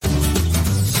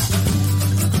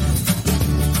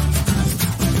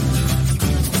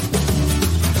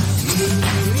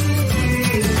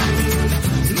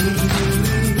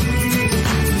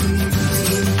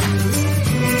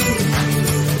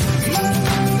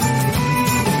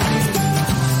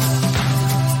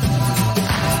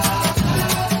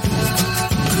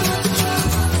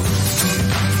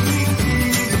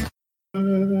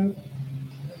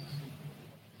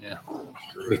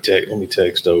Let me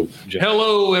text over.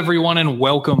 Hello, everyone, and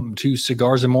welcome to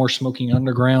Cigars and More Smoking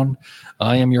Underground.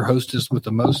 I am your hostess with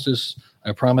the mostest.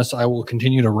 I promise I will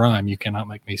continue to rhyme. You cannot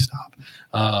make me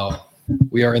stop.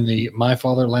 We are in the My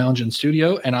Father Lounge and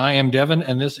Studio, and I am Devin,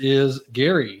 and this is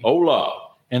Gary. Hola.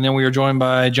 And then we are joined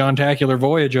by John Tacular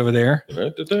Voyage over there.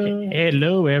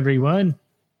 Hello, everyone.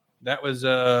 That was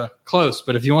close,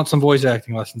 but if you want some voice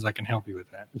acting lessons, I can help you with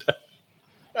that.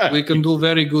 We can do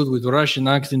very good with Russian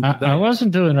accent. I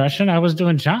wasn't doing Russian. I was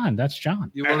doing John. That's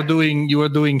John. You are doing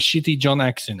shitty John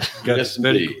accent. Yes,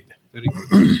 very indeed. good.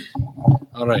 Very good.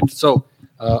 All right. So,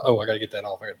 I got to get that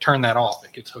off. I got to turn that off.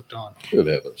 It gets hooked on. Good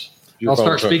heavens. I'll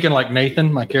start speaking like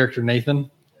Nathan, my character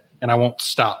Nathan, and I won't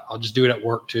stop. I'll just do it at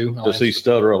work too. Does he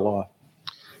stutter a lot?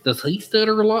 Does he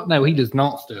stutter a lot? No, he does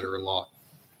not stutter a lot.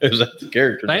 Is that the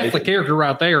character? That's Nathan? the character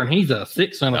right there, and he's a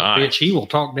sick son of a bitch. He will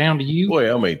talk down to you.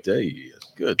 Boy, I may tell you,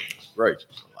 it's good. Great.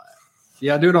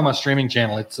 Yeah, I do it on my streaming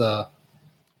channel.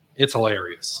 It's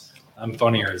hilarious. I'm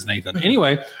funnier as Nathan.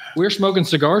 Anyway, we're smoking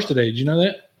cigars today. Did you know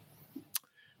that?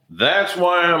 That's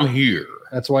why I'm here.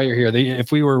 That's why you're here.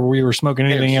 If we were smoking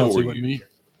anything else, it wouldn't be.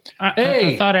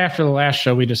 I thought after the last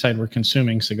show we decided we're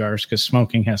consuming cigars because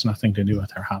smoking has nothing to do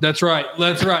with our hobby. That's right.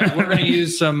 We're going to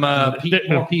use some more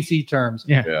PC terms.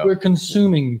 Yeah. We're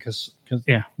consuming because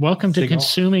Welcome to Cigar.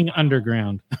 Consuming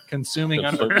Underground. consuming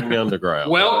Consuming underground.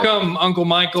 Welcome, Uncle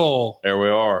Michael. There we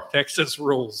are. Texas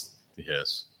rules.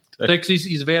 Yes. Texas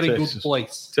is very Texas. good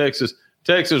place.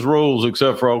 Texas rules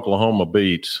except for Oklahoma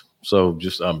beats. So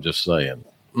I'm just saying.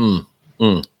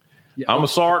 Yeah. I'm a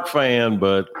Sark fan,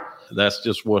 but that's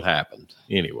just what happened.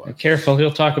 Anyway. Careful,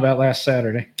 he'll talk about last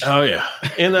Saturday. Oh yeah,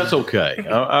 and that's okay.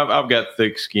 I've got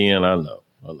thick skin. I know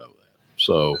that.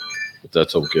 So, but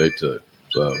that's okay too.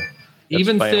 So,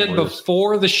 Even spam said risk.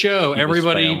 before the show, Keep the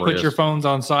everybody spam put risk. your phones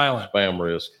on silent. Spam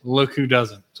risk. Look who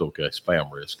doesn't. It's okay. Spam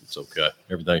risk. It's okay.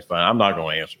 Everything's fine. I'm not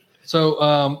going to answer.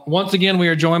 So once again, we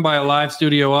are joined by a live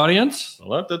studio audience.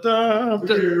 Let the time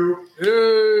do.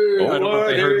 I don't know if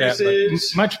they heard that,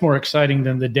 but Much more exciting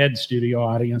than the dead studio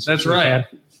audience. that's we've right. had.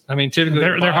 I mean, typically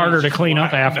They're harder to clean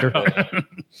up after.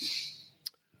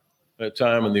 That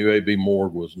time in the UAB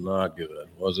morgue was not good,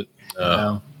 was it?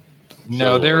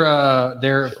 No,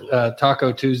 their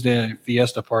Taco Tuesday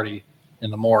Fiesta party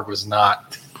in the morgue was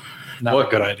not a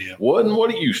good idea. Wasn't what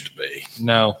it used to be.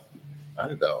 No,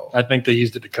 I know. I think they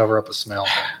used it to cover up a smell.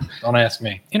 Don't ask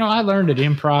me. You know, I learned at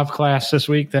improv class this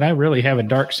week that I really have a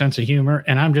dark sense of humor,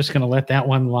 and I'm just going to let that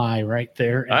one lie right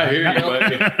there. I hear you,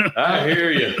 buddy. I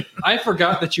hear you. I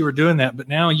forgot that you were doing that, but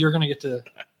now you're going to get to.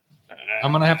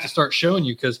 I'm going to have to start showing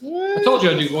you because I told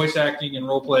you I do voice acting and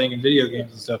role playing and video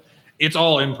games and stuff. It's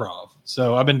all improv,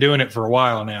 so I've been doing it for a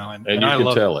while now, and you I can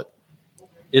love tell it.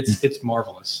 It's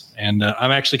marvelous, and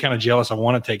I'm actually kind of jealous. I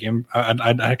want to take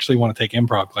I'd actually want to take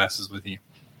improv classes with you.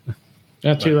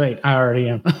 Not too late. I already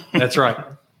am. That's right.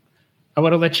 I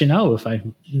would have let you know if I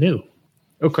knew.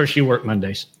 Of course, you work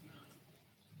Mondays.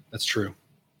 That's true.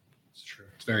 It's true.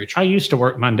 It's very true. I used to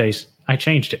work Mondays. I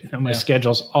changed it. And my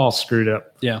schedule's all screwed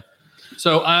up. Yeah.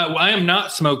 So I am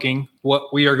not smoking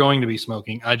what we are going to be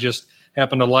smoking. I just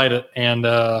happened to light it, and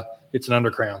it's an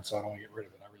Undercrown, so I don't want to get rid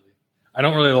of it. I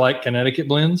don't really like Connecticut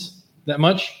blends that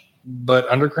much, but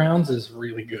Undercrowns is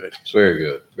really good. It's very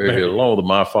good. Very good. Along with the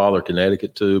My Father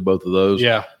Connecticut, too. Both of those.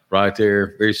 Yeah. Right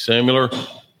there. Very similar.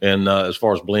 And as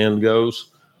far as blend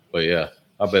goes. But yeah,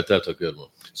 I bet that's a good one.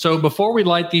 So before we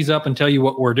light these up and tell you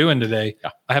what we're doing today,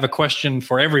 I have a question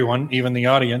for everyone, even the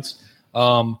audience.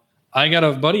 I got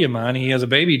a buddy of mine. He has a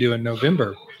baby due in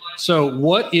November. So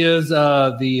what is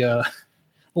a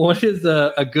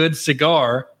good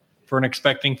cigar for an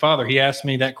expecting father? He asked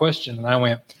me that question, and I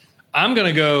went, I'm going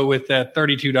to go with that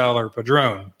 $32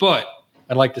 Padron, but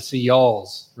I'd like to see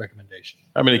y'all's recommendation.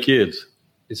 How many kids?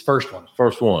 His first one.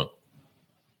 First one.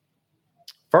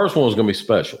 First one's going to be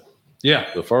special.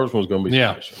 Yeah. The first one's going to be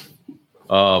special.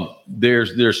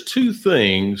 There's two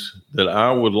things that I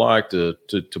would like to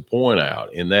point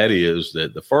out, and that is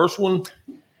that the first one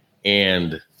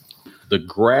and the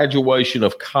graduation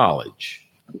of college,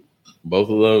 both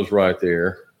of those right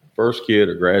there, first kid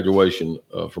or graduation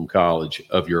from college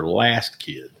of your last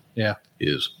kid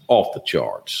is off the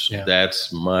charts. Yeah.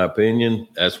 That's my opinion.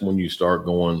 That's when you start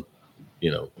going,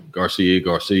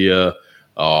 Garcia,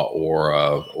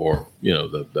 or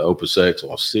the Opus X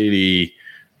Lost City,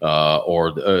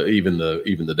 or even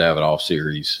the Davidoff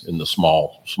series in the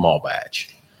small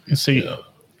batch. See,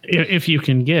 if you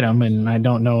can get them, and I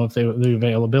don't know if the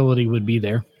availability would be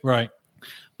there, right?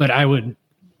 But I would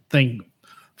think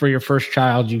for your first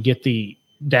child, you get the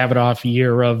Davidoff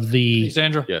year of the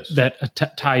Sandra, yes, that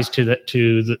ties to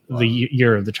the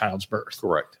year of the child's birth.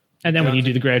 Correct. And then when you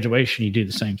do the graduation, you do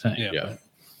the same thing. Yeah.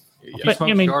 If you But, smoke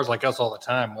I mean- cigars like us all the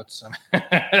time, what's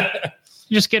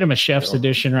You just get him a chef's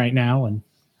edition right now, and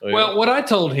well, what I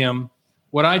told him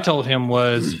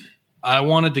was I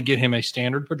wanted to get him a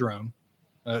standard Padron,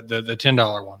 the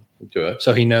 $10 one, Okay.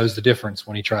 so he knows the difference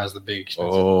when he tries the big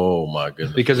expensive. Oh my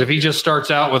goodness. Because if he just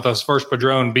starts out with his first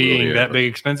Padron being Yeah. that big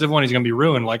expensive one, he's going to be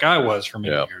ruined like I was for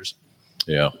many Yeah. years.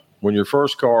 Yeah. When your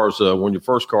first car's a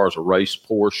race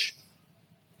Porsche,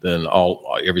 then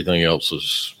everything else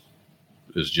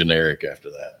is generic after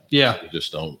that. Yeah. You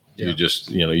just don't. Yeah. You just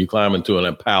you climb into an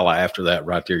Impala after that.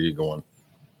 Right there, you're going.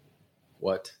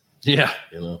 What? Yeah.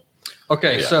 You know.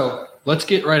 Okay, Yeah. so let's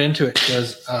get right into it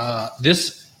because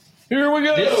this Here we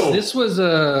go. this was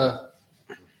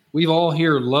we've all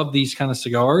here love these kind of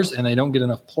cigars and they don't get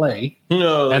enough play,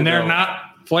 No, and they're don't. not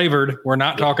flavored. We're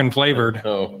not talking flavored.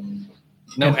 No.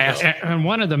 No and, acid. and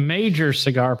one of the major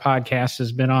cigar podcasts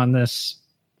has been on this,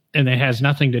 and it has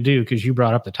nothing to do because you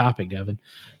brought up the topic, Devin,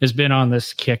 has been on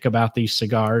this kick about these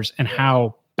cigars and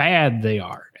how bad they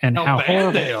are and how bad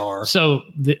horrible they are. So,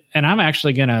 and I'm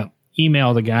actually going to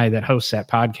email the guy that hosts that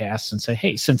podcast and say,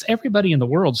 hey, since everybody in the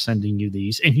world's sending you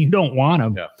these and you don't want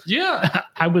them, Yeah. Yeah,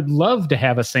 I would love to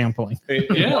have a sampling.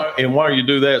 And while you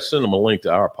do that, send them a link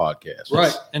to our podcast.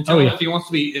 right. And tell Oh, him yeah.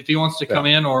 if he wants to come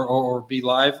in or be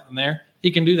live in there, he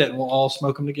can do that, and we'll all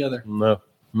smoke them together. No.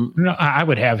 No, I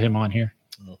would have him on here.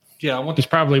 Yeah, I want He's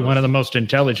probably one of the most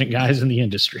intelligent guys in the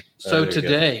industry, So There you go.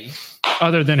 today,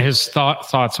 other than his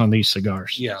thoughts on these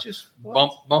cigars. yeah,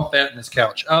 bump that in his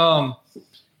couch.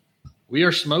 We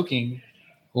are smoking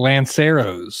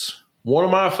Lanceros. One of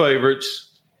my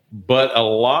favorites, but a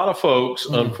lot of folks,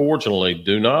 unfortunately,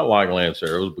 do not like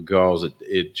Lanceros because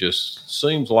it just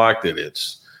seems like that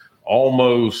it's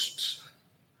almost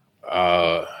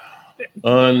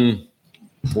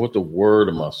what the word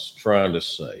am I trying to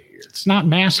say here? It's not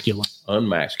masculine.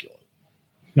 Unmasculine.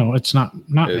 No, it's not It's,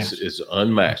 masculine. it's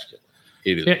unmasculine.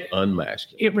 It is It-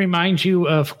 unmasculine. It reminds you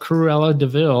of Cruella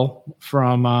DeVille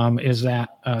from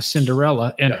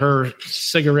Cinderella and her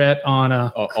cigarette on a.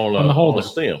 On the holder. a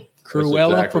stem. That's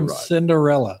Cruella exactly from right.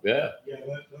 Cinderella. Yeah.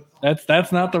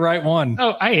 That's not the right one.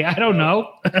 Oh, I don't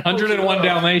know. 101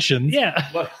 Dalmatians. Yeah.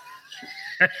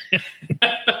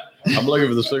 I'm looking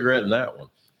for the cigarette in that one.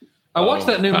 I watched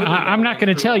that new movie. I'm not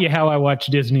going to tell you how I watch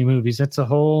Disney movies. That's a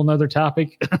whole nother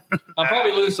topic. I'll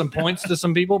probably lose some points to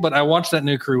some people, but I watched that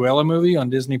new Cruella movie on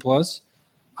Disney Plus.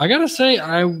 I gotta say,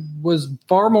 I was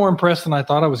far more impressed than I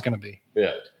thought I was going to be.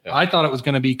 Yeah. Yeah. I thought it was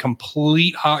going to be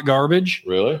complete hot garbage,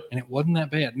 Really? and it wasn't that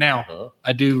bad. Now, Huh?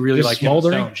 I do really Just like Emma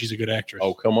smoldering? Stone. She's a good actress.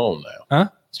 Oh, come on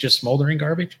now. It's just smoldering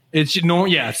garbage. It's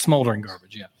it's smoldering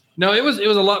garbage. Yeah, no, it was a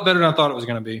lot better than I thought it was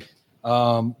going to be.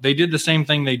 They did the same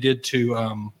thing they did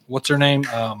to what's her name?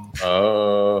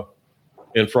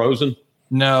 In Frozen?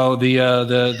 No,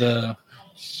 the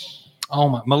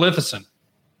Maleficent.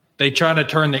 They try to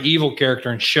turn the evil character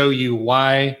and show you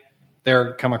why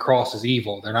they're come across as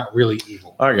evil. They're not really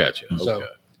evil. I got you. So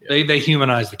Okay. they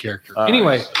humanize the character. All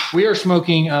Anyway, right. we are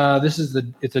smoking.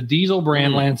 It's a diesel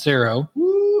brand Lancero.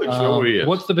 Woo, it sure is.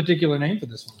 What's the particular name for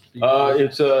this one?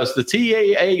 It's the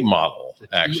TAA model,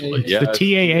 actually. TAA. Yeah, The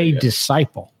TAA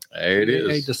Disciple, There it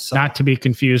is. not to be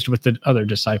confused with the other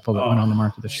Disciple that went on the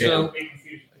market this year. So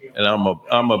And I'm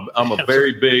a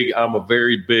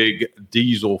very big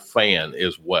diesel fan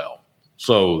as well.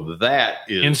 So that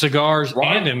is in cigars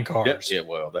Right. and in cars. Yeah,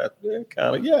 well, that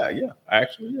kind of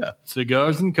actually.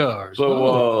 Cigars and cars.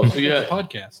 So, It's a yeah.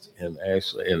 podcast. And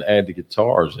add the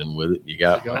guitars in with it. You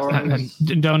got Cigars.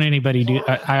 Don't anybody do?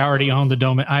 I already own the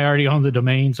domain. I already own the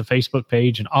domains, a Facebook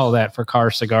page, and all that for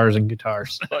cars, cigars, and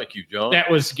guitars. Thank you, John.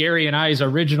 That was Gary and I's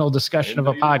original discussion of a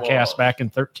Indeed it was. podcast back in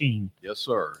 2013. Yes,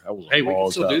 sir. That was a Hey, we long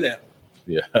can still time. do that.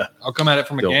 Yeah. I'll come at it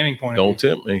from a Don't- gaming point of Don't view.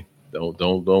 tempt me.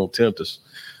 Don't tempt us.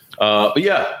 But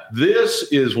yeah, this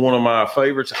is one of my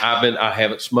favorites. I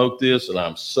haven't smoked this, and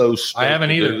I'm so stoked I haven't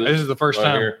to either. do This is the first right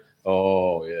time. here.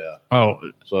 Oh yeah. Oh,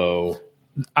 So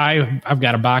I've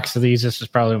got a box of these. This is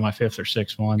probably my fifth or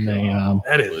sixth one. They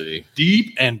That is golly.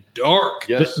 deep and dark.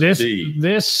 Yes, indeed.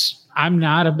 this I'm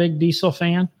not a big diesel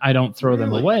fan. I don't throw them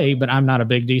Really? away, but I'm not a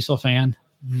big diesel fan.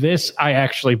 This I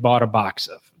actually bought a box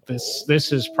of.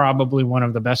 This is probably one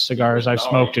of the best cigars I've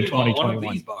smoked in You bought one of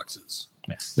 2021. these boxes.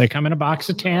 Yes. They come in a box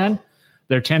of 10.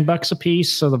 They're $10 a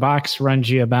piece, so the box runs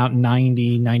you about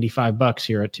 $95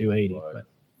 here at 280. Right.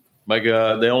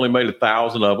 But They only made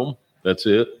 1,000 of them. That's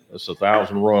it. That's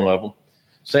 1,000 run of them.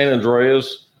 San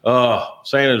Andreas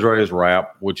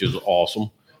wrap, which is awesome.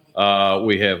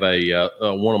 We have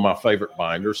one of my favorite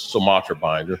binders, Sumatra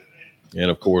binder, and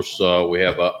of course we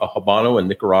have a Habano and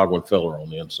Nicaraguan filler on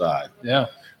the inside. Yeah.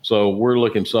 So we're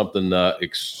looking something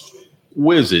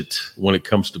exquisite when it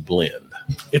comes to blend.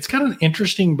 It's got an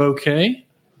interesting bouquet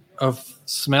of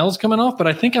smells coming off, but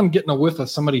I think I'm getting a whiff of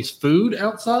somebody's food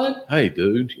outside. Hey,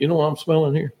 dude, you know what I'm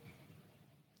smelling here?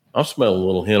 I'm smelling a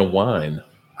little hint of wine.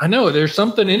 I know there's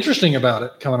something interesting about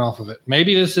it coming off of it.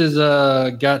 Maybe this is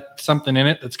got something in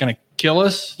it that's going to kill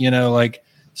us, like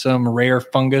some rare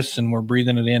fungus, and we're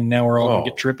breathing it in. Now we're all going to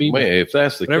get trippy. Man, if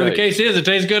that's the whatever the case is, it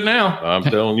tastes good now. I'm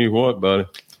telling you what, buddy.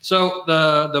 So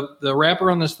the wrapper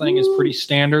on this thing is pretty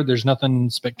standard. There's nothing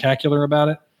spectacular about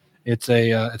it. It's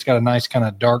got a nice kind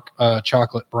of dark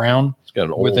chocolate brown. It's got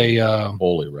an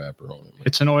oily wrapper on it.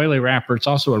 It's an oily wrapper. It's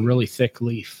also a really thick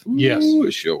leaf. Yes. Ooh,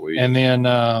 it sure is. And then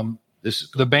this is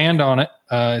the band on it.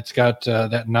 It's got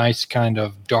that nice kind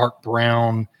of dark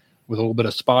brown with a little bit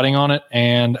of spotting on it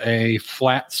and a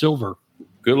flat silver.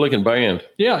 Good looking band.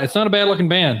 Yeah, it's not a bad looking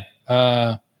band.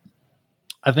 I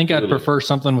think I'd prefer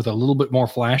something with a little bit more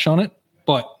flash on it,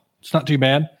 but it's not too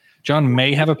bad. John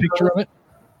may have a picture of it.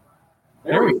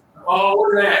 There we go. Oh,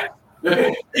 look at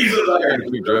that. He's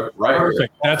there. Right.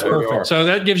 Perfect. That's perfect. So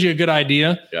that gives you a good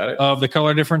idea of the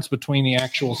color difference between the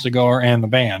actual cigar and the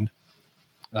band.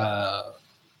 I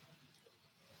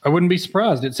wouldn't be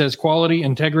surprised. It says quality,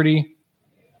 integrity,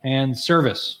 and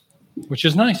service, which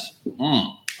is nice.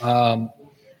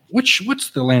 What's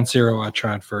the Lancero I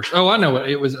tried first? Oh, I know it.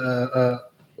 It was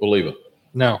Oliva.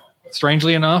 No.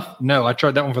 Strangely enough, no. I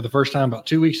tried that one for the first time about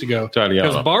 2 weeks ago.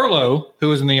 Because Barlow, who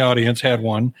was in the audience, had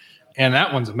one, and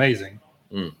that one's amazing.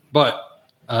 But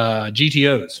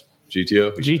GTOs. The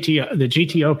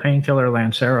GTO Painkiller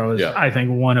Lancero is, I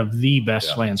think, one of the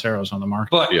best Lanceros on the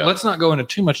market. But let's not go into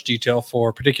too much detail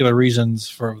for particular reasons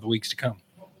for the weeks to come.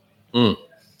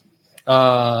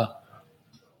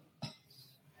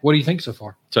 What do you think so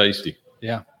far? Tasty.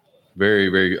 Yeah. Very,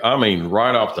 very good. I mean,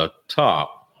 right off the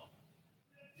top,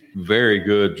 very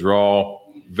good draw.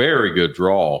 Very good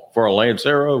draw. For a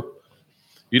Lancero,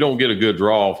 you don't get a good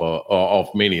draw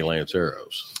off many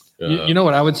Lanceros. You know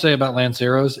what I would say about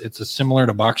Lanceros? It's similar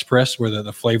to box press where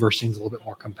the flavor seems a little bit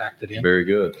more compacted in. Very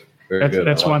good. Very good.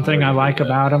 That's one thing I like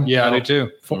about them. Yeah, I do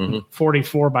too.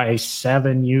 44 by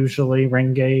 7 usually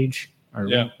ring gauge.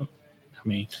 I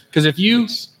mean, because if you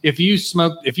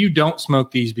don't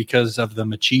smoke these because of the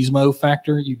machismo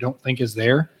factor you don't think is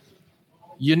there,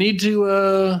 you need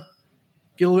to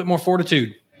get a little bit more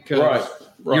fortitude. Right.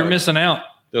 You're missing out.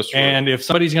 That's right. And if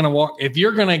somebody's going to if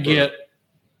you're going to get,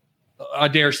 I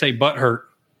dare say, butthurt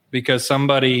because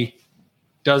somebody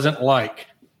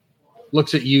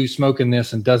looks at you smoking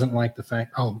this and doesn't like the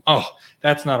fact, oh,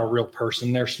 that's not a real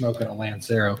person. They're smoking a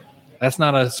Lancero. That's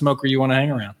not a smoker you want to hang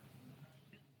around.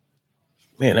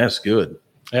 Man, that's good.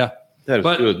 Yeah. That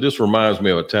is good. This reminds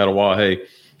me of a Tatawahe.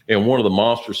 In one of the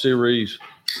Monster series,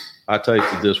 I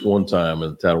tasted this one time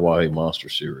in the Tatawahe Monster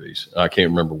series. I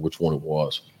can't remember which one it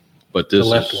was. But this the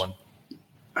left one.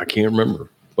 I can't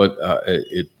remember. But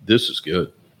this is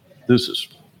good. This is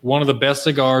one of the best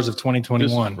cigars of 2021.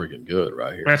 This is freaking good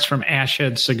right here. That's from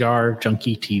Ashhead Cigar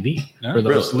Junkie TV for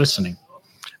those listening.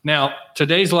 Now,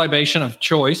 today's libation of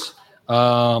choice,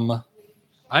 I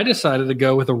decided to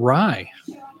go with a rye.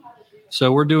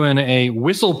 So we're doing a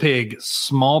Whistle Pig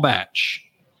small batch,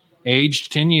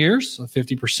 aged 10 years,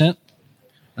 50%,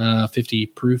 50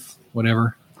 proof,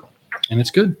 whatever. And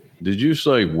it's good. Did you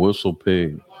say Whistle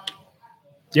Pig?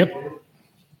 Yep.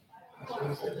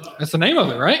 That's the name of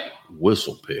it, right?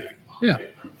 Whistle Pig. Yeah.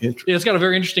 It's got a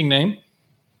very interesting name.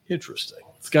 Interesting.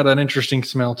 It's got an interesting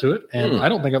smell to it. And I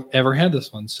don't think I've ever had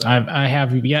this one. So I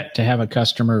have yet to have a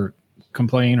customer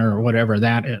complain or whatever.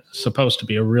 That is supposed to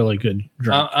be a really good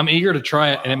drink. I'm eager to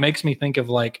try it. And it makes me think of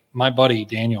like my buddy,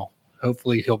 Daniel.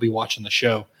 Hopefully he'll be watching the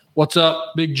show. What's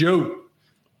up, Big Joe?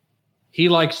 He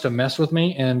likes to mess with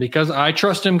me. And because I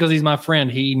trust him because he's my friend,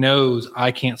 he knows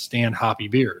I can't stand hoppy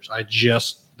beers. I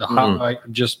get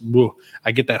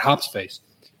that hops face.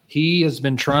 He has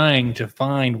been trying to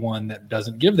find one that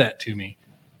doesn't give that to me.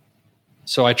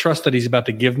 So I trust that he's about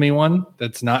to give me one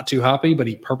that's not too hoppy, but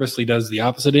he purposely does the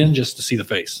opposite end just to see the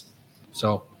face.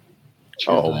 So,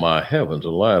 my heavens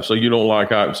alive! So you don't like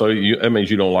that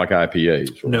means you don't like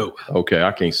IPAs? Right? No. Okay,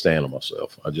 I can't stand them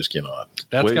myself. I just cannot.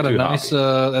 That's Way got a nice.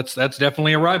 That's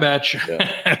definitely a rye batch.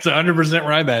 Yeah. That's 100%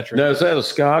 rye batch. Right now, is that a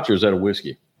Scotch or is that a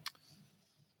whiskey?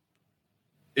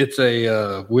 It's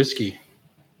a whiskey.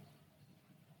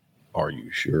 Are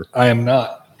you sure? I am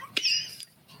not.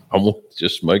 I will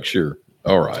just make sure.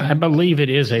 All right. I believe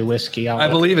it is a whiskey. I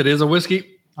believe it is a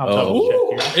whiskey. I'll check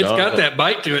here. It's got that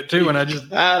bite to it too, and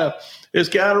it's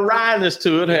got a ryness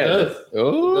to it.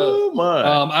 Oh my!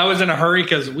 I was in a hurry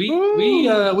because we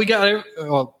got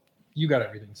you got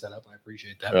everything set up. I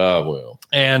appreciate that. Oh well.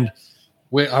 And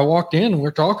I walked in and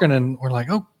we're talking and we're like,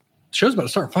 oh, the show's about to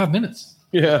start in 5 minutes.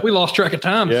 Yeah. We lost track of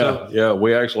time. Yeah.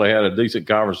 We actually had a decent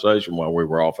conversation while we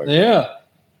were off. Yeah.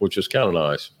 Which is kind of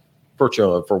nice for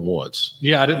once.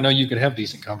 Yeah. I didn't know you could have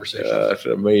decent conversations.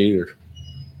 Me either.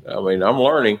 I mean, I'm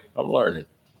learning. I'm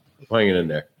hanging in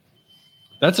there.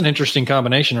 That's an interesting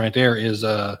combination right there is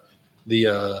the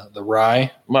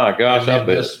rye. My gosh, I bet.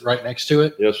 This right next to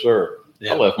it. Yes, sir.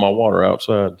 Yeah. I left my water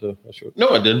outside too. No,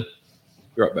 I didn't.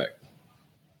 Be right back.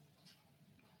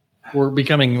 We're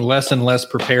becoming less and less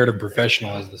prepared and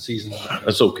professional as the season.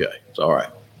 That's okay. It's all right.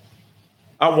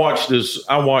 I watched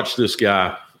this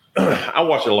guy. I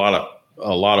watch a lot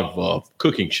of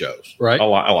cooking shows. Right. I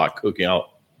like cooking.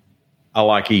 I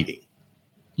like eating.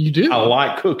 You do. I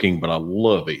like cooking, but I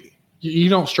love eating. You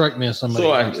don't strike me as somebody.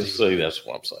 So I see. That's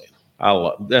what I'm saying.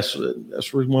 That's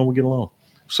the reason why we get along.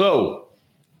 So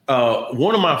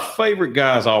one of my favorite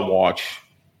guys I watch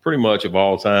pretty much of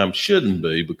all time shouldn't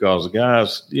be because the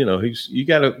guy's, you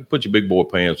got to put your big boy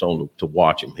pants on to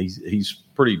watch him. He's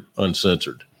pretty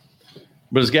uncensored.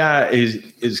 But this guy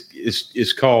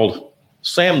is called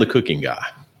Sam the Cooking Guy.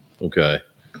 Okay.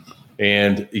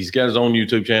 And he's got his own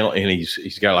YouTube channel and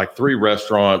he's got like 3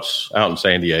 restaurants out in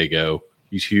San Diego.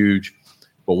 He's huge.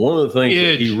 But one of the things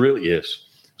that he really is.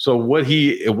 So what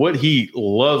he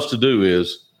loves to do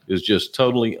is just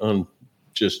totally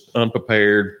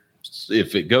unprepared.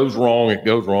 If it goes wrong, it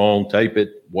goes wrong. Tape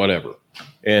it, whatever.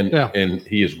 And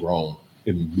he has grown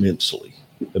immensely.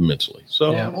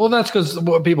 So yeah, well, that's because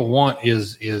what people want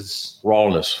is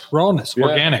rawness, yeah.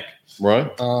 Organic.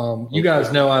 Right. You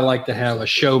guys know I like to have a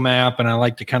show map, and I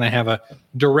like to kind of have a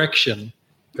direction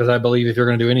because I believe if you're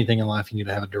going to do anything in life, you need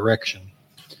to have a direction.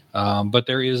 But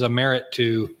there is a merit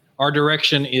to our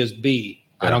direction is B.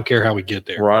 I don't care how we get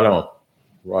there. Right on,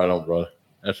 brother.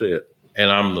 That's it. And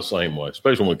I'm the same way,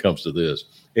 especially when it comes to this.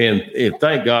 And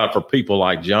thank God for people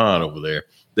like John over there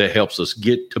that helps us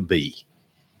get to B,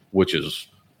 which is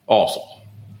awesome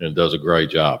and does a great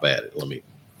job at it.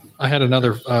 I had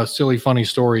another silly, funny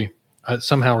story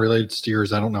somehow related to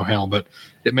steers. I don't know how, but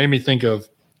it made me think of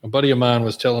a buddy of mine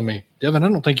was telling me, Devin, I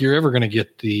don't think you're ever going to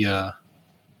get the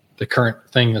current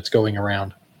thing that's going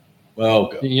around. Well,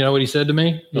 okay. You know what he said to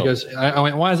me? He No. goes, I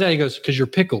went, why is that? He goes, because you're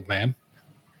pickled, man.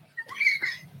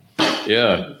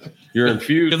 Yeah, you're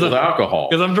infused with alcohol.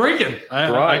 Because I'm drinking.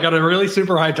 I got a really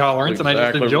super high tolerance, and I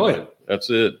just enjoy it. That's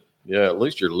it. Yeah, at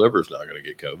least your liver's not going to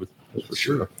get COVID. That's for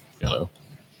sure.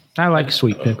 I like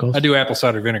sweet pickles. I do apple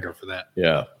cider vinegar for that.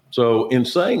 Yeah. So in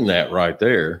saying that right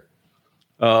there,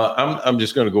 I'm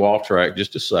just going to go off track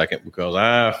just a second because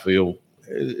I feel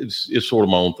it's sort of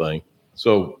my own thing.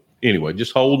 So anyway,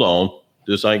 just hold on.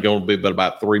 This ain't going to be but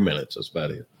about 3 minutes. That's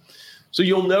about it. So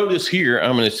you'll notice here,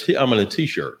 I'm in a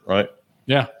t-shirt, right?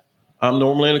 Yeah. I'm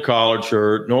normally in a collared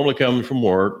shirt, normally coming from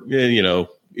work,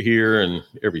 here and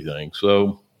everything.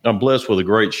 So I'm blessed with a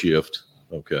great shift.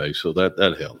 Okay. So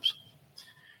that helps.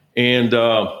 And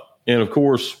of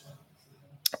course,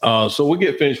 so we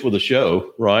get finished with the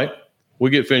show, right? We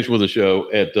get finished with the show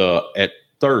at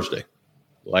Thursday,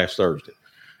 last Thursday.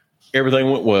 Everything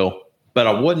went well, but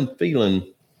I wasn't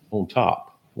feeling on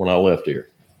top when I left here.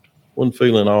 Wasn't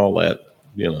feeling all that,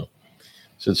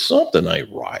 Said something ain't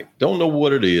right. Don't know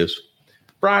what it is.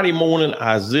 Friday morning,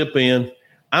 I zip in.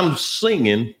 I'm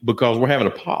singing because we're having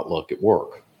a potluck at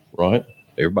work, right?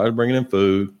 Everybody's bringing in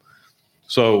food.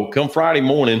 So come Friday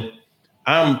morning,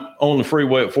 I'm on the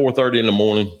freeway at 4:30 in the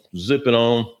morning, zipping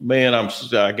on. Man,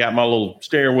 I got my little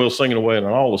steering wheel singing away, and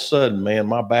all of a sudden, man,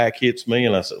 my back hits me,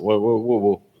 and I said,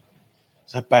 whoa.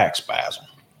 It's that back spasm.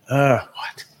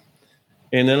 What?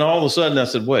 And then all of a sudden, I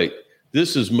said, wait,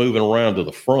 this is moving around to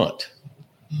the front.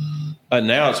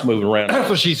 Now it's moving around. That's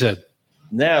what she said.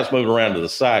 Now it's moving around to the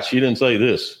side. She didn't say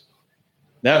this.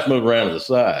 Now it's moving around to the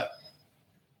side.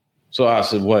 So I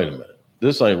said, wait a minute.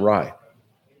 This ain't right.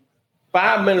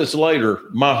 5 minutes later,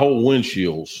 my whole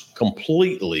windshield's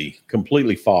completely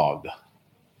fogged.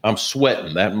 I'm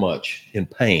sweating that much in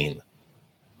pain.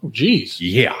 Oh, geez.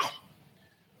 Yeah.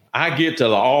 I get to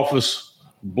the office.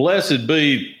 Blessed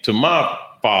be to my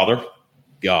Father,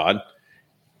 God.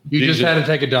 You Jesus, just had to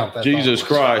take a dump. That's Jesus all.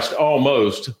 Christ,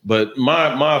 almost. But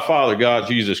my Father, God,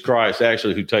 Jesus Christ,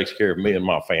 actually, who takes care of me and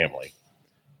my family.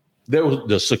 There was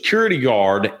the security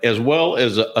guard, as well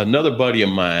as another buddy of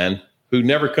mine who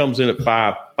never comes in at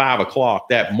 5 o'clock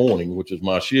that morning, which is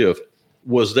my shift,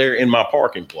 was there in my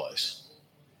parking place.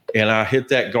 And I hit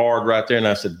that guard right there, and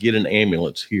I said, get an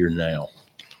ambulance here now.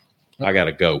 I got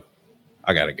to go.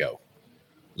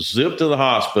 Zip to the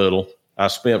hospital. I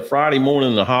spent Friday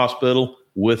morning in the hospital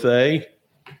with a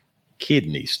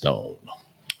kidney stone.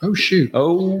 Oh, shoot.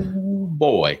 Oh,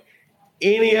 boy.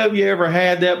 any of you ever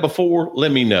had that before,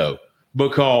 let me know.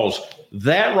 Because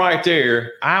that right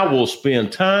there, I will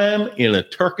spend time in a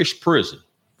Turkish prison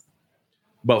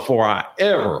before I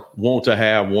ever want to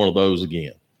have one of those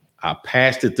again. I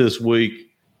passed it this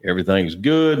week. Everything's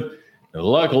good. And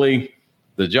luckily,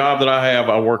 the job that I have,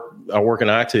 I work in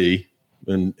IT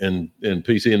and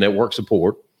PC and network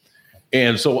support.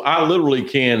 And so I literally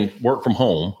can work from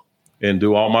home and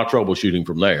do all my troubleshooting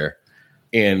from there.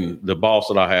 And the boss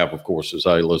that I have, of course, is,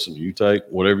 hey, listen, you take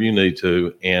whatever you need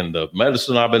to. And the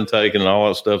medicine I've been taking and all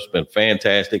that stuff's been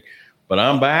fantastic. But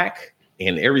I'm back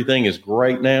and everything is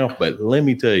great now. But let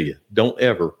me tell you, don't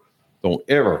ever,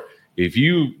 if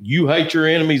you hate your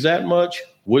enemies that much,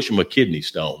 wish them a kidney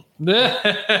stone.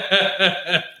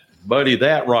 Buddy,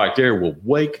 that right there will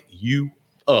wake you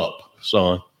up,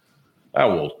 son. I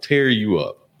will tear you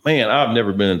up. Man, I've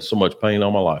never been in so much pain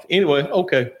all my life. Anyway,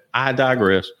 okay, I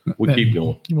digress. We keep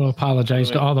going. We'll apologize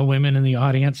to all the women in the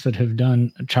audience that have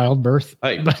done childbirth.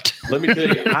 Hey, but let me tell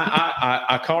you,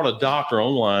 I caught a doctor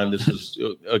online. This is,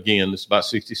 again, this is about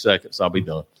 60 seconds. I'll be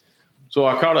done. So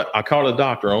I caught a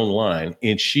doctor online,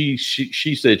 and she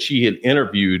said she had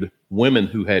interviewed women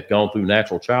who had gone through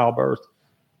natural childbirth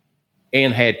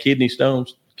and had kidney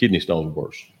stones. Kidney stones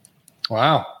worse.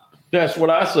 Wow. That's what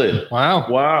I said.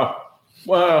 Wow.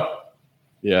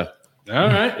 Yeah. All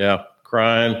right. Yeah.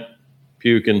 Crying,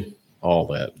 puking, all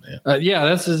that, man. Yeah,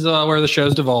 this is where the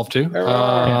show's devolved to.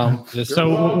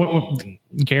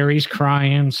 Gary's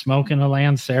crying, smoking a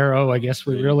Lancero. I guess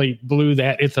we really blew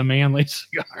that. It's a manly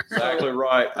cigar. Exactly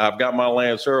right. I've got my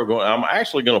Lancero going. I'm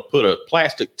actually going to put a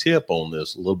plastic tip on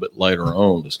this a little bit later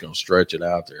on. Just going to stretch it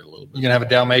out there a little bit. You going to have a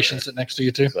Dalmatian sit next to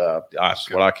you too? That's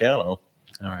what I count on. All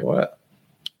right. What?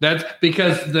 That's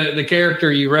because the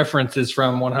character you reference is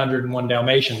from 101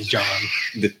 Dalmatians, John.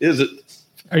 Is it?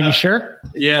 Are you sure?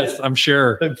 Yes, I'm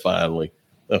sure. Finally.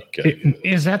 Okay.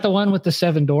 Is that the one with the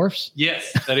 7 dwarfs?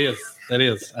 Yes, that is.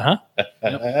 Uh-huh.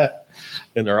 Yep.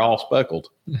 And they're all speckled.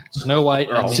 Snow White.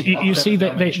 So you see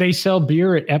that they sell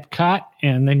beer at Epcot,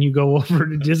 and then you go over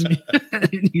to Disney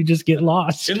and you just get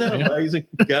lost. Isn't that amazing?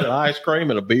 Got an ice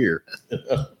cream and a beer.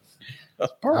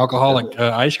 Alcoholic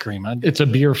ice cream. It's a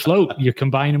beer float. You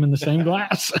combine them in the same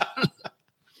glass.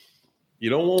 You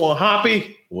don't want a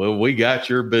hoppy? Well, we got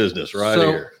your business right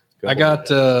here. I got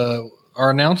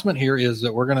our announcement here is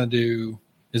that we're going to do.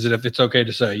 Is it if it's okay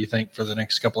to say? You think for the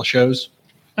next couple of shows?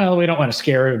 Well, we don't want to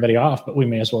scare everybody off, but we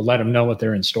may as well let them know what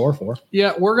they're in store for.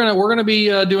 Yeah, we're gonna be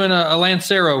doing a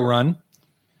Lancero run.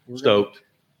 Stoked.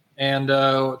 And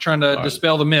trying to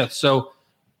dispel the myth. So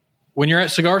when you're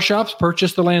at cigar shops,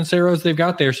 purchase the Lanceros they've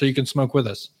got there so you can smoke with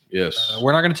us. Yes.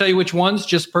 We're not going to tell you which ones.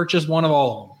 Just purchase one of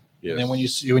all of them. Yes. And then when you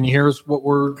hear us what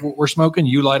we're smoking,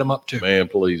 you light them up too. Man,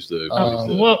 please do.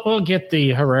 We'll get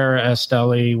the Herrera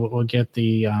Esteli. We'll get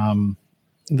the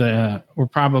we're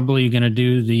probably going to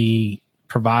do the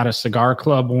Privada Cigar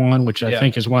Club one, which I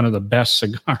think is one of the best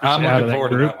cigars I'm out of looking that forward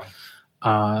group. to that one.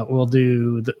 We'll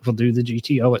do the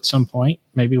GTO at some point.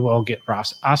 Maybe we'll get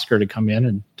Oscar to come in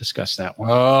and discuss that one.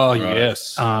 Oh, right.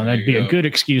 Yes. That'd be a good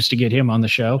excuse to get him on the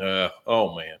show.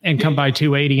 Oh man. And come by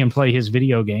 280 and play his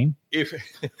video game. If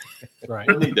right.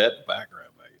 I need that in the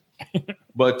background, mate.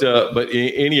 But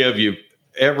any of you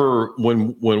ever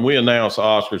when we announce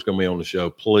Oscar's going to be on the show,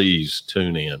 please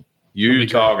tune in. You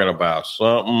talking about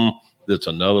something that's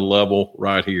another level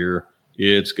right here.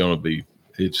 It's going to be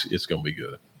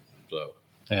good. So,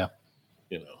 yeah,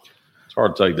 it's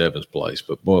hard to take Devin's place,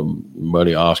 but boy,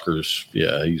 buddy Oscar's,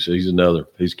 he's a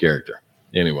character.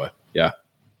 Anyway, yeah.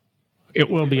 It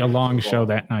will be a long show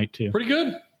that night too. Pretty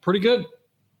good.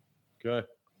 Okay.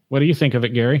 What do you think of it,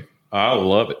 Gary? I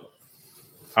love it.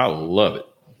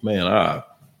 Man,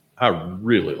 I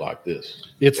really like this.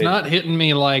 It's not hitting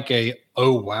me like a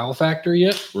wow factor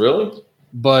yet. Really?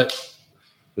 But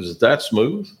is it that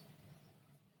smooth?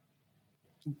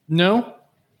 No.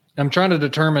 I'm trying to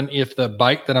determine if the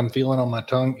bite that I'm feeling on my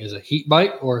tongue is a heat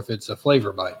bite or if it's a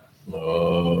flavor bite.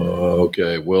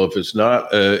 Okay. Well, if it's not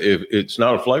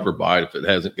a flavor bite, if it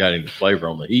hasn't got any flavor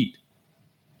on the heat.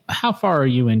 How far are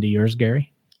you into yours,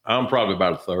 Gary? I'm probably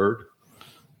about a third.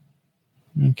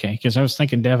 Okay, because I was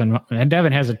thinking Devin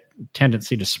has a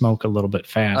tendency to smoke a little bit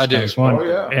fast. I do.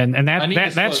 And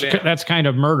that's kind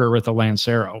of murder with the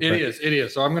Lancero. It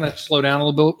is. So I'm going to slow down a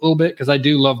little bit because I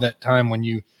do love that time when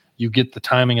you get the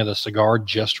timing of the cigar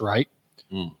just right.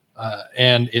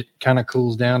 And it kind of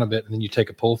cools down a bit, and then you take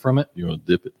a pull from it. You want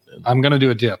to dip it? I'm going to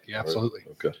do a dip. Yeah, absolutely.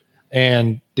 Okay.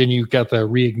 And then you've got the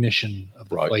reignition of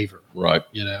the flavor. Right.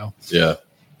 Yeah.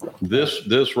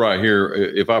 This right here,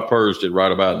 if I purged it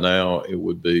right about now, it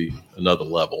would be another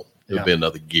level. It would be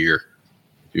another gear,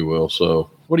 if you will. So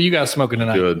what are you guys smoking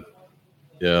tonight? Good.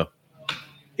 Yeah.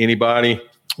 Anybody?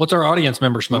 What's our audience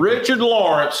member smoking? Richard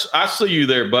Lawrence, I see you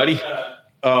there, buddy.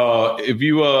 If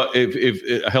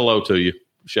hello to you.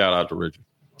 Shout out to Richard.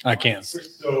 I can't.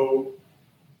 So,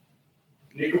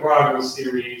 Nicaragua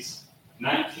series,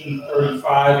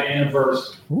 1935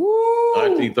 anniversary. Woo!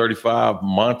 1935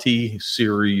 Monty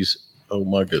series. Oh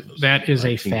my goodness. That is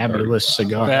a fabulous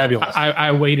cigar. Fabulous.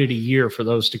 I waited a year for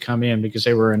those to come in because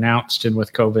they were announced, and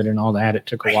with COVID and all that, it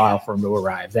took a while for them to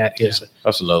arrive. That's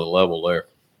another level there.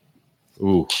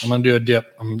 Ooh. I'm gonna do a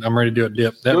dip. I'm ready to do a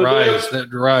dip. That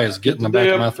rye is getting the back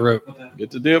of my throat.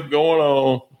 Get the dip going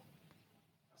on.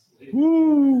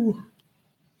 Woo.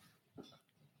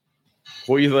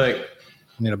 What do you think?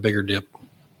 I need a bigger dip.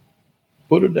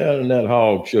 Put it down in that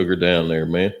hog sugar down there,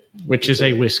 man. which is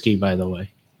a whiskey, by the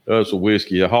way. That's a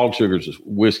whiskey. A hog sugar's a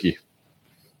whiskey.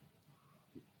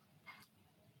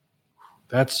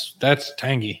 That's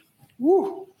tangy.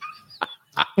 Woo.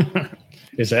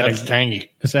 That's Tangy.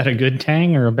 Is that a good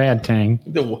tang or a bad tang?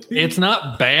 It's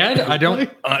not bad. I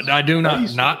do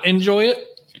not enjoy it,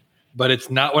 but it's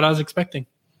not what I was expecting.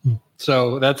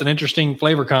 So that's an interesting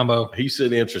flavor combo. He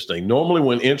said interesting. Normally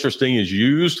when interesting is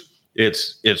used,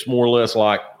 it's more or less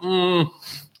like, Well,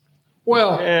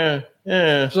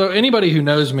 yeah. so anybody who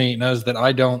knows me knows that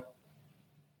I don't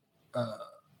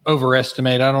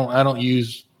overestimate. I don't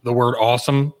use the word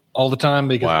awesome all the time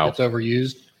because it's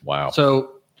overused. Wow.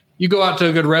 So you go out to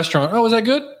a good restaurant. Oh, was that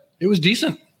good? It was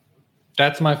decent.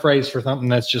 That's my phrase for something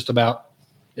that's just about,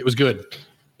 it was good.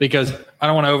 Because I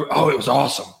don't want to it was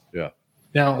awesome. Yeah.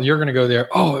 Now you're going to go there.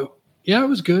 Oh, yeah, it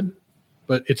was good,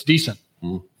 but it's decent.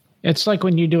 It's like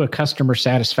when you do a customer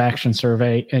satisfaction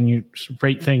survey and you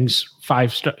rate things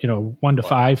 5 star, 1 to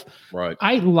 5. Right.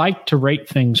 I like to rate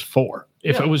things 4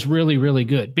 if it was really, really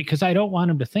good, because I don't want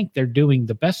them to think they're doing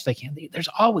the best they can. There's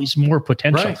always more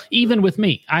potential. Right. Even with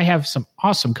me, I have some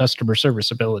awesome customer service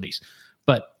abilities,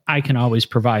 but I can always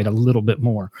provide a little bit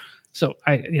more. So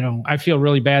I feel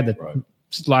really bad that a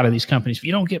lot of these companies, if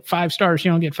you don't get 5 stars, you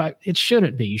don't get 5. It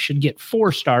shouldn't be. You should get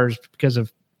 4 stars because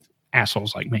of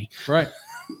assholes like me. Right.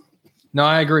 No,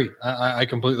 I agree. I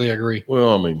completely agree.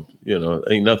 Well, I mean,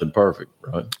 ain't nothing perfect,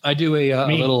 right? I do a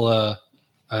little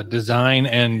design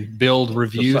and build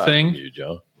review Aside thing. from you,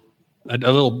 John. A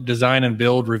little design and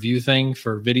build review thing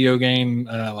for video game,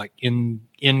 like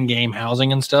in-game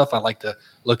housing and stuff. I like to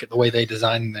look at the way they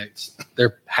design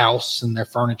their house and their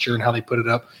furniture and how they put it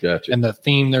up, Gotcha. and the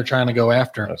theme they're trying to go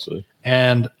after. I see.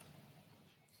 And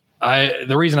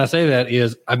the reason I say that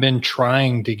is I've been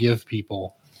trying to give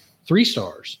people 3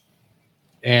 stars,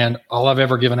 and all I've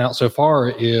ever given out so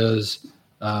far is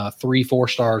 3 4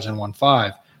 stars and 1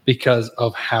 5 because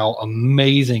of how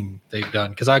amazing they've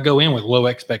done. Because I go in with low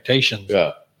expectations,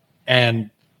 and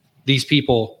these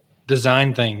people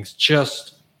design things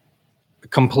just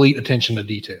complete attention to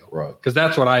detail. Right. Because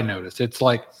that's what I notice. It's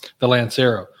like the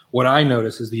Lancero. What I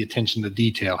notice is the attention to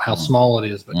detail, how small it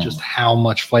is, but just how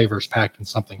much flavor is packed in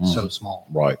something so small.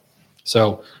 Right.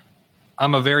 So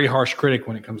I'm a very harsh critic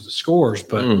when it comes to scores,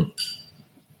 but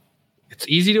it's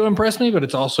easy to impress me, but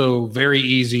it's also very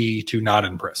easy to not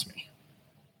impress me.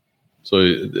 So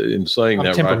in saying I'm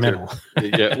that temperamental.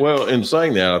 right there, well, in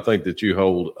saying that, I think that you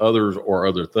hold others or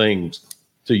other things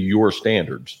to your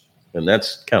standards, and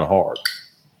that's kind of hard,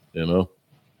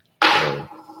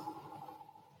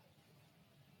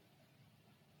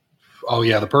 Oh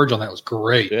yeah, the purge on that was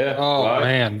great. Yeah, Oh right.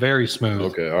 man, very smooth.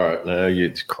 Okay, all right. Now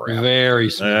it's crap. Very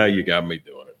smooth. Now you got me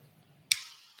doing it.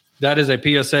 That is a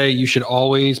PSA. You should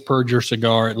always purge your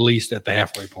cigar at least at the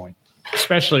halfway point.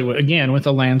 Especially with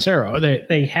the Lancero,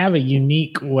 they have a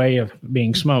unique way of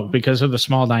being smoked because of the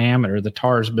small diameter. The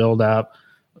tars build up.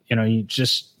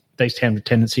 They have a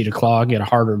tendency to clog, get a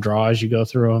harder draw as you go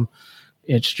through them.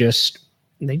 It's just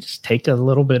they just take a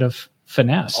little bit of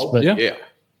finesse, but Yeah.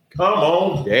 Come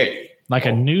on, Daddy. like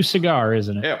a new cigar,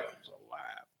 isn't it? Heavens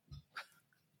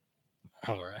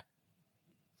alive. All right.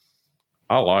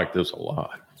 I like this a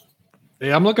lot.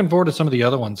 Yeah, I'm looking forward to some of the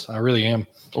other ones. I really am.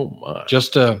 Oh my.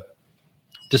 Just to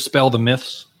dispel the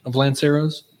myths of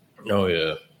Lanceros, Oh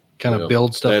yeah. kind of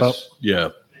build stuff up. Yeah,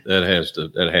 that has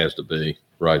to be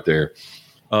right there.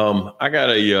 I got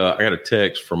a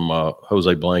text from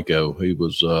Jose Blanco. He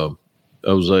was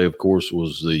Jose, of course,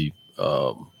 was the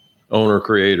owner,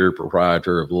 creator,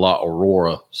 proprietor of La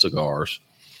Aurora cigars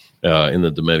in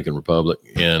the Dominican Republic.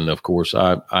 And of course,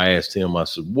 I asked him. I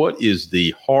said, "What is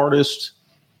the hardest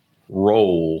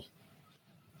roll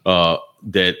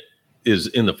that is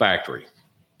in the factory?"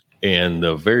 And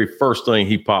the very first thing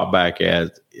he popped back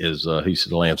at is he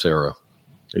said Lancero.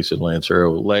 He said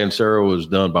Lancero is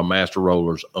done by master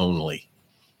rollers only.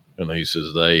 And he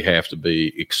says they have to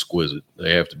be exquisite.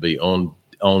 They have to be on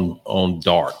on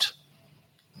Dart.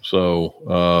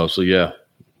 So yeah,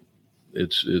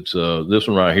 it's this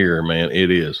one right here, man.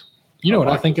 It is. You know what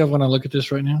I think of when I look at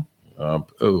this right now?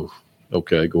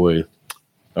 Okay, go ahead.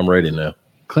 I'm ready now.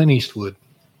 Clint Eastwood.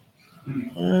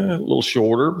 A little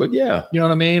shorter, but yeah. You know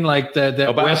what I mean? Like that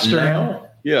About Western. now?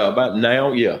 Yeah, about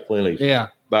now. Yeah, plenty. Yeah.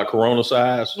 About Corona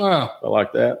size. Wow. I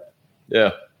like that. Yeah.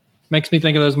 Makes me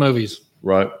think of those movies.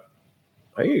 Right.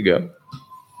 There you go.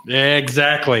 Yeah,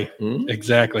 exactly. Mhm.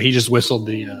 Exactly. He just whistled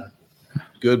the.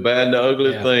 Good, bad, and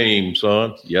ugly Yeah. theme,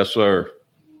 son. Yes, sir.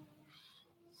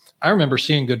 I remember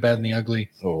seeing Good, Bad, and the Ugly.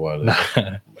 Oh, wow.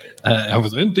 I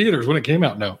was in theaters when it came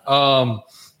out. No.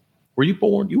 Were you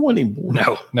born? You weren't even born.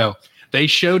 No. They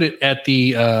showed it at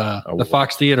the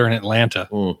Fox Theater in Atlanta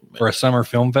for a summer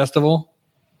film festival.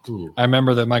 Ooh. I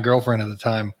remember that my girlfriend at the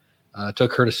time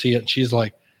took her to see it, and she's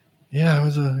like, "Yeah, it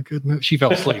was a good movie." She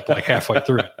fell asleep like halfway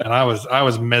through it, and I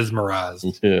was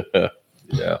mesmerized. Yeah.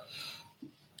 Yeah.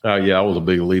 Yeah, I was a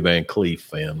big Lee Van Cleef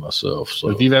fan myself. So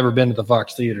If you've ever been to the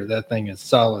Fox Theater, that thing is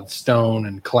solid stone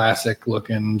and classic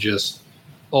looking, just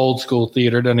old school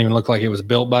theater. Doesn't even look like it was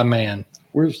built by man.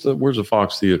 where's the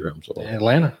Fox Theater? I'm sorry.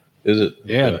 Atlanta. Is it?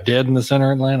 Yeah, Okay. dead in the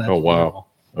center of Atlanta. Oh, wow.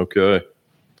 Okay.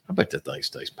 I bet that thing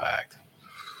stays packed.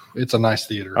 It's a nice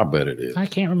theater. I bet it is. I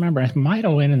can't remember. I might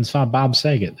have went and saw Bob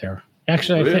Saget there.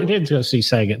 Actually, I Really? did go see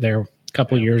Saget there a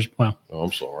couple of years. Well, Oh,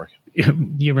 I'm sorry.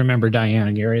 you remember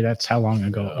Diana, Gary? That's how long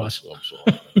ago it was.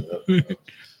 I'm sorry.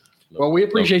 Well, we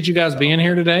appreciate you guys being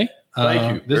here today. Thank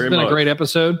you This very has been much. a great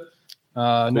episode.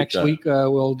 Next time. week,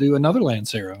 we'll do another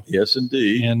Lancero, Yes,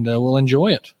 indeed. and we'll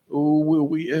enjoy it. Oh, will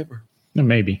we ever?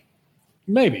 Maybe.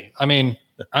 Maybe. I mean,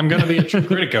 I'm going to be a true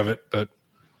critic of it, but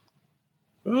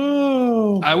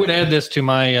Oh, I would add this to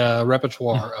my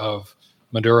repertoire of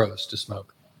Maduros to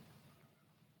smoke.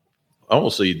 I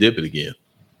want to see you dip it again.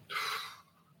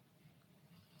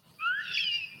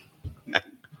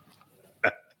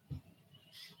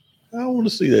 I want to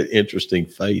see that interesting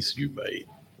face you made.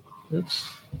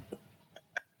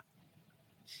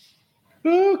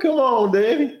 Oh, come on,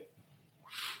 Davy.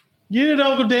 Get it,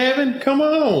 Uncle Davin. Come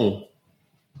on.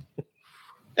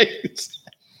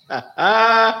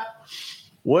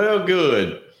 Well,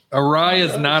 good. A rye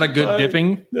is not a good Right.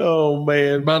 dipping, Oh,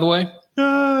 man. by the way.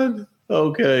 God.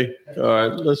 Okay. All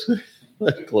right. Let's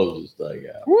close this thing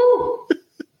out. Woo!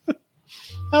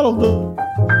 I don't know.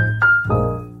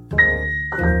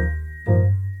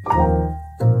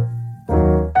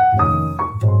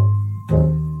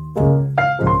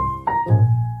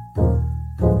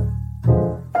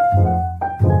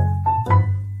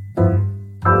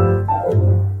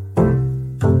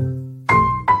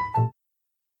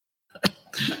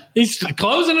 He's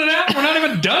closing it out. We're not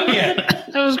even done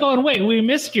yet. I was going, wait, we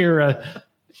missed your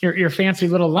fancy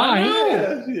little line.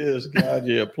 Yes, God,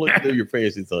 yeah. Please do your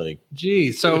fancy thing.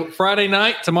 Gee, so Friday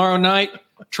night, tomorrow night,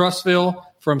 Trustville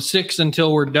from 6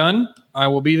 until we're done. I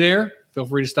will be there. Feel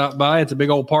free to stop by. It's a big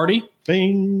old party.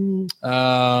 Bing.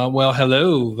 Well,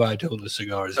 hello, Vitola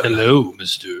Cigars. Hello,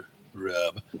 Mr.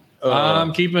 Rob.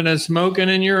 I'm keeping it smoking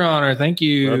in your honor. Thank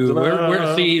you.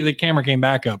 Where see, the camera came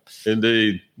back up.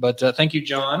 Indeed. But thank you,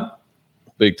 John.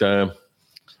 Big time.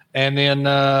 And then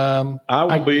I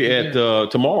will be at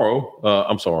tomorrow.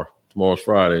 I'm sorry. Tomorrow's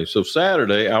Friday. So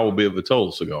Saturday, I will be at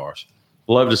Vitola Cigars.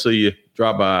 Love to see you.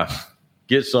 Drop by.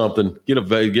 Get something. Get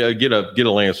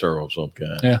a Lancero of some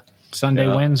kind. Yeah. Sunday,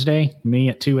 Yeah. Wednesday, me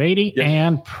at 280, Yeah.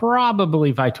 and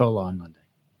probably Vitola on Monday.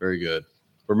 Very good.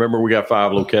 Remember, we got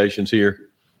 5 locations here.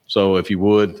 So if you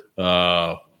would,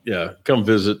 come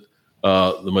visit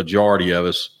the majority of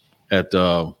us at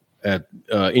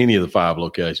any of the 5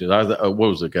 locations. What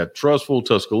was it? Got Trustful,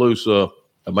 Tuscaloosa,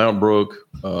 Mountain Brook,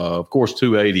 of course,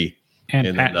 280,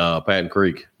 And Pat, then Patton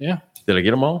Creek. Yeah. Did I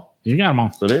get them all? you got them all.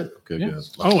 Is that it? Okay, Yeah. good.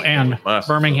 Oh, and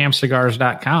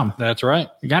BirminghamCigars.com. that's right.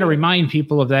 You got to remind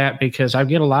people of that because I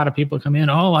get a lot of people come in.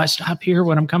 Oh, I stop here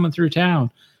when I'm coming through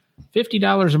town.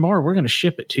 $50 or more, we're going to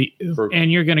ship it to you, Perfect.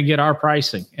 and you're going to get our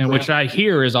pricing, and which I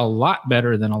hear is a lot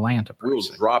better than Atlanta We'll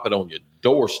pricing. drop it on your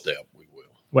doorstep. We will.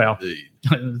 Well, Indeed.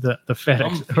 the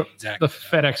FedEx, Exactly. the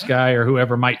FedEx guy or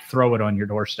whoever might throw it on your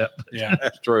doorstep. Yeah.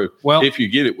 That's true. Well, If you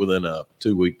get it within a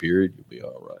 2-week period, you'll be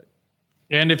all right.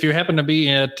 and if you happen to be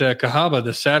at Cahaba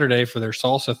this Saturday for their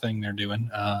salsa thing they're doing,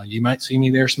 you might see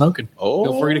me there smoking. Oh,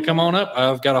 Feel free to come on up.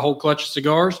 I've got a whole clutch of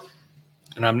cigars,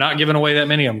 and I'm not giving away that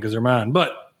many of them because they're mine.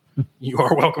 But you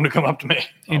are welcome to come up to me.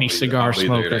 Any cigar I'll be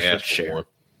there to smoker should ask for share. one,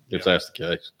 if that's the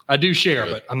case. I do share,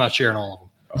 but I'm not sharing all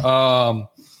of them.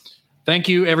 Thank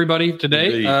you, everybody, today.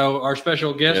 Indeed. Our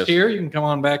special guest Yes. here. You can come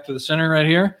on back to the center right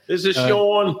here. This is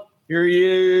Sean. Here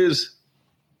he is.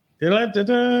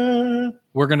 Da-da-da-da.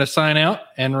 We're going to sign out.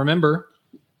 And remember,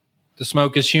 To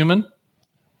smoke is human,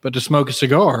 but to smoke a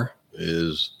cigar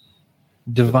is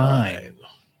divine.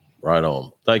 right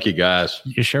on. Thank you, guys.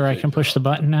 You sure I can push the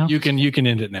button now? You can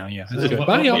end it now. Yeah. That's good. Well,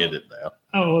 Bye, y'all. End it now.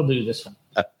 Oh, we'll do this one.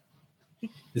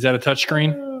 Is that a touch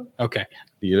screen? Okay.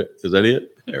 Is that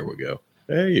it? There we go.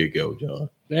 There you go, John.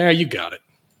 There you got it.